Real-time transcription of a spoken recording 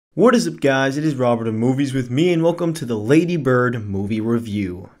What is up, guys? It is Robert of Movies with Me, and welcome to the Lady Bird movie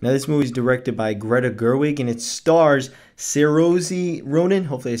review. Now, this movie is directed by Greta Gerwig, and it stars Saoirse Ronan,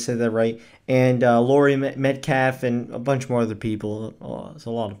 hopefully I said that right, and Laurie Metcalf, and a bunch more other people. Oh, it's a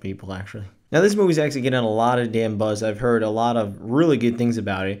lot of people, actually. Now, this movie's actually getting a lot of damn buzz. I've heard a lot of really good things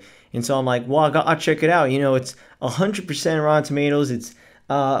about it, and so I'm like, well, I'll check it out. You know, it's 100% Rotten Tomatoes. It's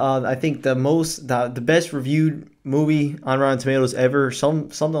I think the best reviewed movie on Rotten Tomatoes ever,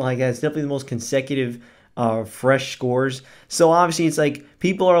 something like that. It's definitely the most consecutive, fresh scores. So obviously, it's like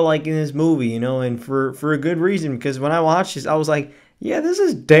people are liking this movie, you know, and for a good reason. Because when I watched this, I was like, yeah, this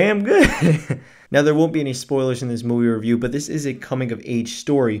is damn good. Now, there won't be any spoilers in this movie review, but this is a coming of age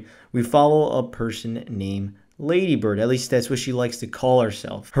story. We follow a person named Lady Bird, at least that's what she likes to call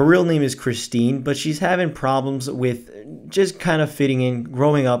herself. Her real name is Christine, but she's having problems with just kind of fitting in,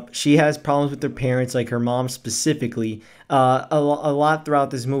 growing up. She has problems with her parents, like her mom specifically. A lot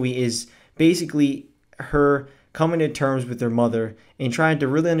throughout this movie is basically her coming to terms with her mother and trying to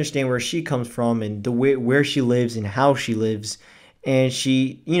really understand where she comes from and where she lives and how she lives. And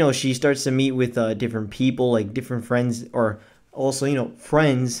she starts to meet with different people, like different friends, or also,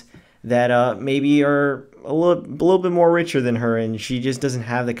 friends that maybe are a little bit more richer than her, and she just doesn't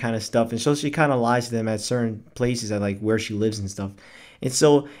have the kind of stuff, and so she kind of lies to them at certain places, at like where she lives and stuff. And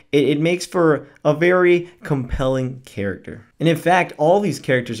so it makes for a very compelling character. And in fact, all these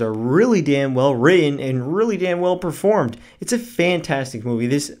characters are really damn well written and really damn well performed. It's a fantastic movie.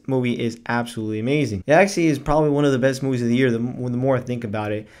 This movie is absolutely amazing. It actually is probably one of the best movies of the year, the more I think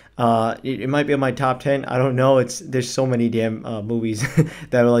about it. It might be on my top 10. I don't know. There's so many damn movies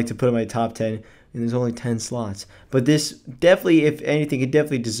that I would like to put in my top 10. And there's only 10 slots. But this definitely, if anything, it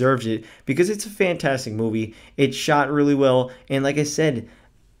definitely deserves it because it's a fantastic movie. It's shot really well. And like I said,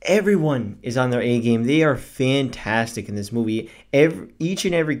 everyone is on their A game. They are fantastic in this movie. Each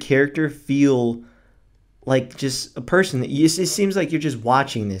and every character feel like just a person. It seems like you're just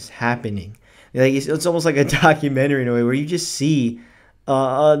watching this happening. Like it's almost like a documentary in a way where you just see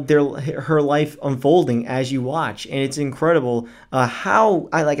her life unfolding as you watch, and it's incredible.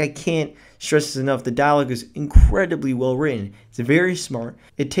 I can't stress this enough. The dialogue is incredibly well written. It's very smart.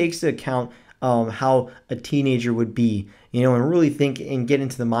 It takes into account how a teenager would be, and really think and get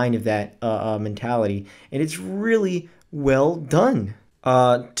into the mind of that mentality. And it's really well done.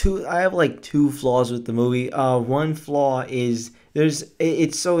 I have like two flaws with the movie. One flaw is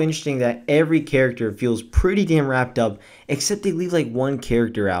it's so interesting that every character feels pretty damn wrapped up, except they leave like one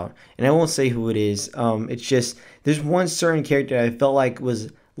character out, and I won't say who it is. It's just there's one certain character I felt like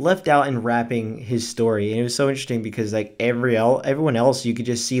was left out in wrapping his story, and it was so interesting because like everyone else you could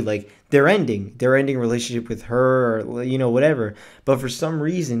just see like their ending relationship with her, or whatever, but for some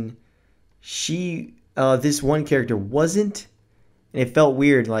reason this one character wasn't. And it felt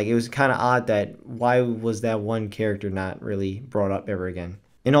weird, like it was kind of odd that why was that one character not really brought up ever again.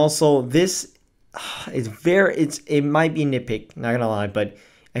 And also this it might be a nitpick, not gonna lie, but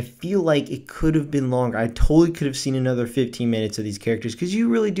I feel like it could have been longer. I totally could have seen another 15 minutes of these characters because you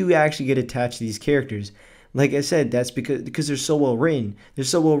really do actually get attached to these characters. Like I said, that's because they're so well written. They're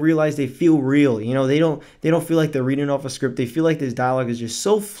so well realized. They feel real. They don't feel like they're reading off a script. They feel like this dialogue is just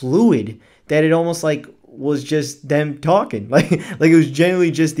so fluid that it almost like was just them talking. Like it was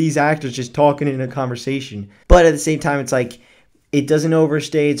genuinely just these actors just talking in a conversation. But at the same time, it's like it doesn't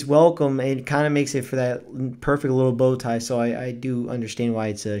overstay its welcome. It kind of makes it for that perfect little bow tie. So I do understand why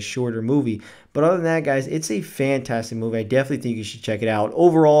it's a shorter movie. But other than that, guys, it's a fantastic movie. I definitely think you should check it out.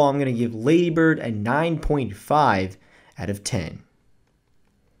 Overall, I'm going to give Lady Bird a 9.5 out of 10.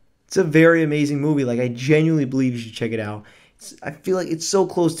 It's a very amazing movie. Like, I genuinely believe you should check it out. I feel like it's so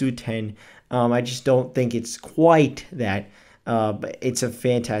close to a 10. I just don't think it's quite that. But it's a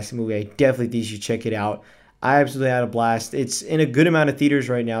fantastic movie. I definitely think you should check it out. I absolutely had a blast. It's in a good amount of theaters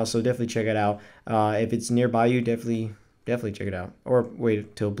right now, so definitely check it out. If it's nearby you, definitely check it out. Or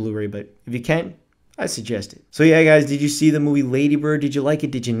wait till Blu-ray, but if you can, I suggest it. So yeah, guys, did you see the movie Lady Bird? Did you like it?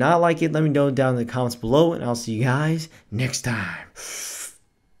 Did you not like it? Let me know down in the comments below, and I'll see you guys next time.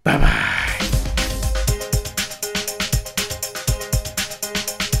 Bye-bye.